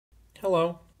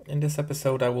Hello, in this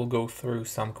episode I will go through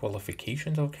some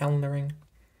qualifications of calendaring,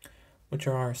 which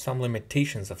are some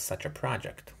limitations of such a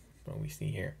project, what we see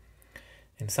here,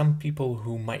 and some people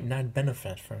who might not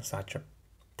benefit from such a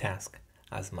task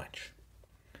as much.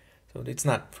 So it's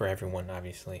not for everyone,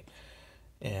 obviously,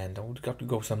 and I would have to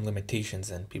go some limitations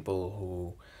and people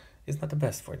who is not the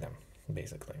best for them,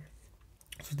 basically.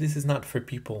 So this is not for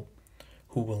people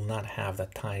who will not have the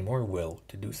time or will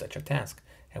to do such a task.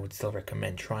 I would still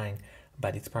recommend trying,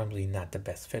 but it's probably not the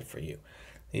best fit for you.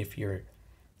 If you're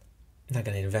not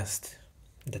going to invest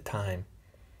the time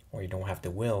or you don't have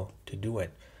the will to do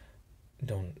it,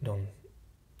 don't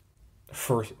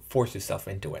force yourself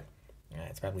into it.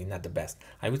 It's probably not the best.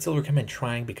 I would still recommend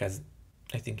trying because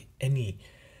I think any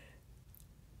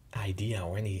idea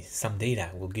or some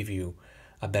data will give you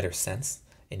a better sense.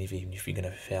 And even if you're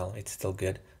gonna fail, it's still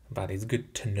good. But it's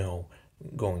good to know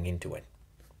going into it.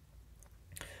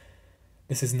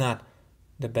 This is not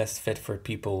the best fit for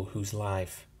people whose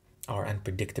life are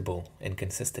unpredictable and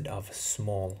consisted of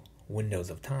small windows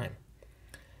of time.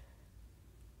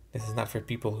 This is not for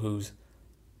people whose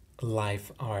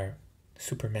life are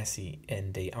super messy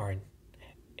and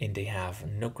they have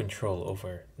no control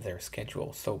over their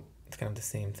schedule. So it's kind of the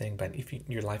same thing, but if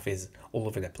your life is all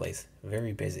over the place,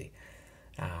 very busy,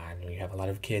 and you have a lot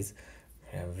of kids,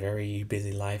 a very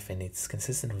busy life, and it's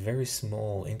consistent of very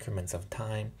small increments of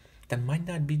time, that might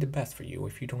not be the best for you.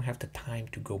 If you don't have the time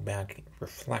to go back,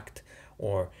 reflect,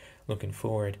 or looking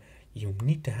forward, you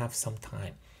need to have some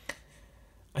time.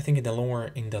 I think in the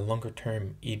longer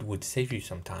term, it would save you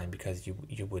some time because you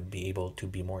would be able to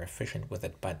be more efficient with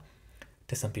it. But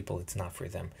to some people, it's not for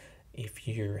them. If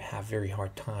you have very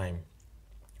hard time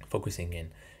focusing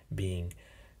in, being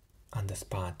on the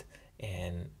spot,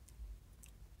 and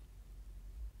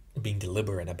being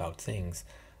deliberate about things,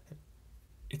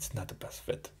 it's not the best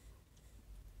fit.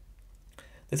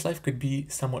 This life could be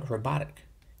somewhat robotic.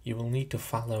 You will need to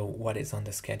follow what is on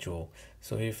the schedule.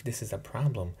 So if this is a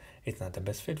problem, it's not the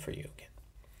best fit for you again.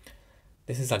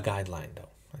 This is a guideline though.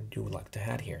 I do like to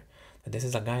add here that this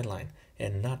is a guideline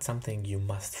and not something you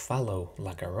must follow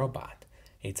like a robot.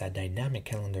 It's a dynamic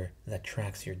calendar that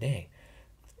tracks your day.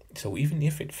 So even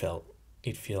if it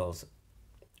feels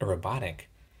robotic,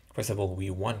 first of all, we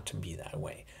want to be that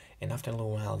way. And after a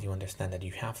little while, you understand that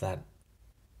you have that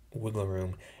wiggle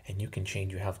room and you can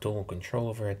change. You have total control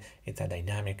over it. It's a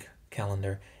dynamic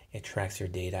calendar. It tracks your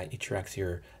data. It tracks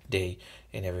your day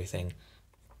and everything.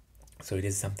 So it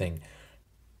is something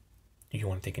you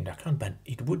want to take into account, but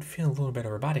it would feel a little bit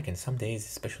robotic. And some days,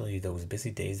 especially those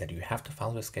busy days that you have to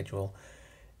follow a schedule,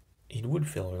 it would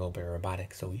feel a little bit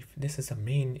robotic. So if this is a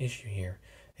main issue here,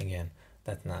 again,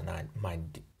 that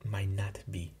might not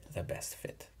be the best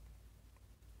fit.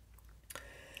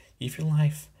 If your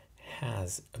life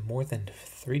has more than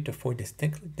 3 to 4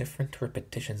 distinctly different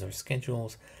repetitions or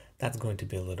schedules, that's going to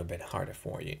be a little bit harder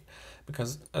for you.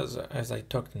 Because as I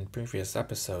talked in previous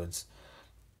episodes,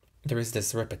 there is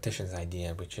this repetitions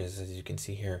idea, which is, as you can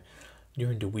see here,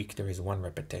 during the week there is one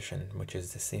repetition, which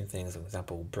is the same thing as, for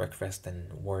example, breakfast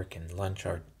and work and lunch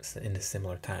are in the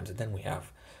similar times. And then we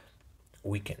have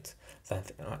weekends.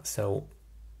 So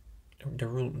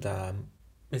the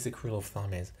basic rule of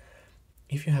thumb is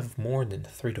if you have more than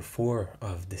 3 to 4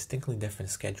 of distinctly different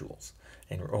schedules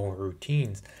or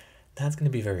routines, that's going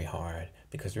to be very hard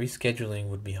because rescheduling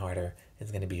would be harder. It's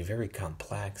going to be very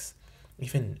complex.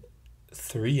 Even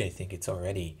 3, I think it's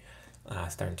already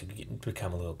starting to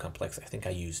become a little complex. I think I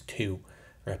use 2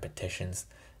 repetitions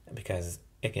because,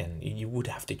 again, you would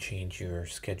have to change your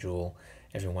schedule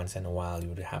every once in a while. You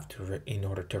would have to, in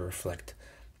order to reflect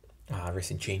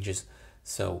recent changes.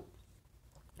 So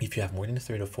if you have more than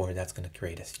 3 to 4, that's going to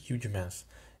create a huge mess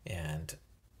and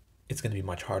it's going to be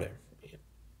much harder.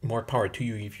 More power to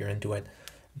you if you're into it,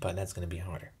 but that's going to be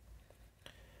harder.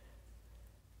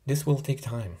 This will take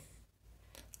time.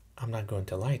 I'm not going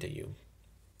to lie to you.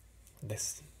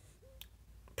 This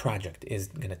project is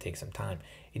going to take some time.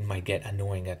 It might get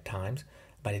annoying at times,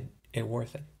 but it's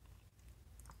worth it.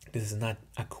 This is not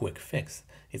a quick fix.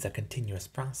 It's a continuous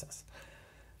process.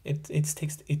 It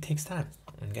takes time.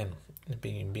 Again,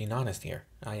 being honest here,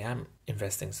 I am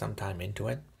investing some time into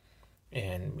it,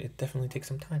 and it definitely takes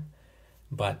some time.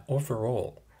 But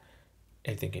overall,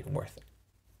 I think it's worth it.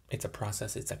 It's a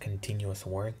process. It's a continuous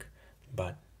work,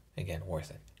 but again, worth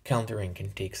it. Calendaring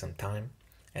can take some time,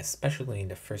 especially in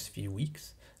the first few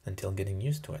weeks until getting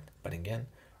used to it. But again,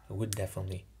 it would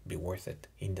definitely be worth it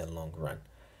in the long run.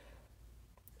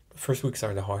 First weeks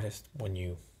are the hardest when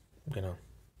you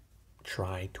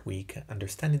try, tweak,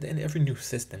 understand it, and every new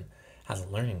system has a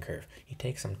learning curve. It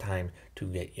takes some time to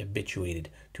get habituated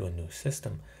to a new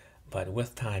system, But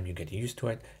with time, you get used to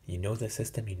it. You know the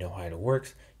system, you know how it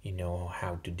works, you know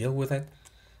how to deal with it,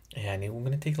 and it will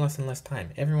going to take less and less time.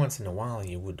 Every once in a while,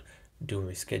 you would do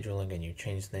rescheduling and you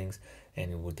change things,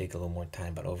 and it would take a little more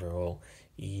time. But overall,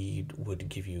 it would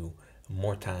give you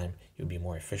more time. You'd be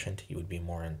more efficient. You would be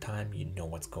more on time. You know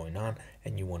what's going on,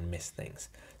 and you won't miss things.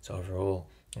 So overall,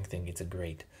 I think it's a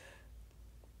great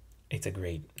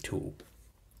tool.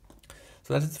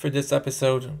 So that's it for this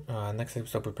episode. Next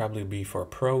episode will probably be for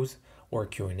pros or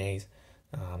Q&As.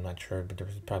 I'm not sure, but there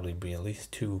will probably be at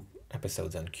least 2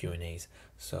 episodes on Q&As.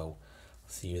 So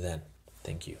see you then.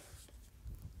 Thank you.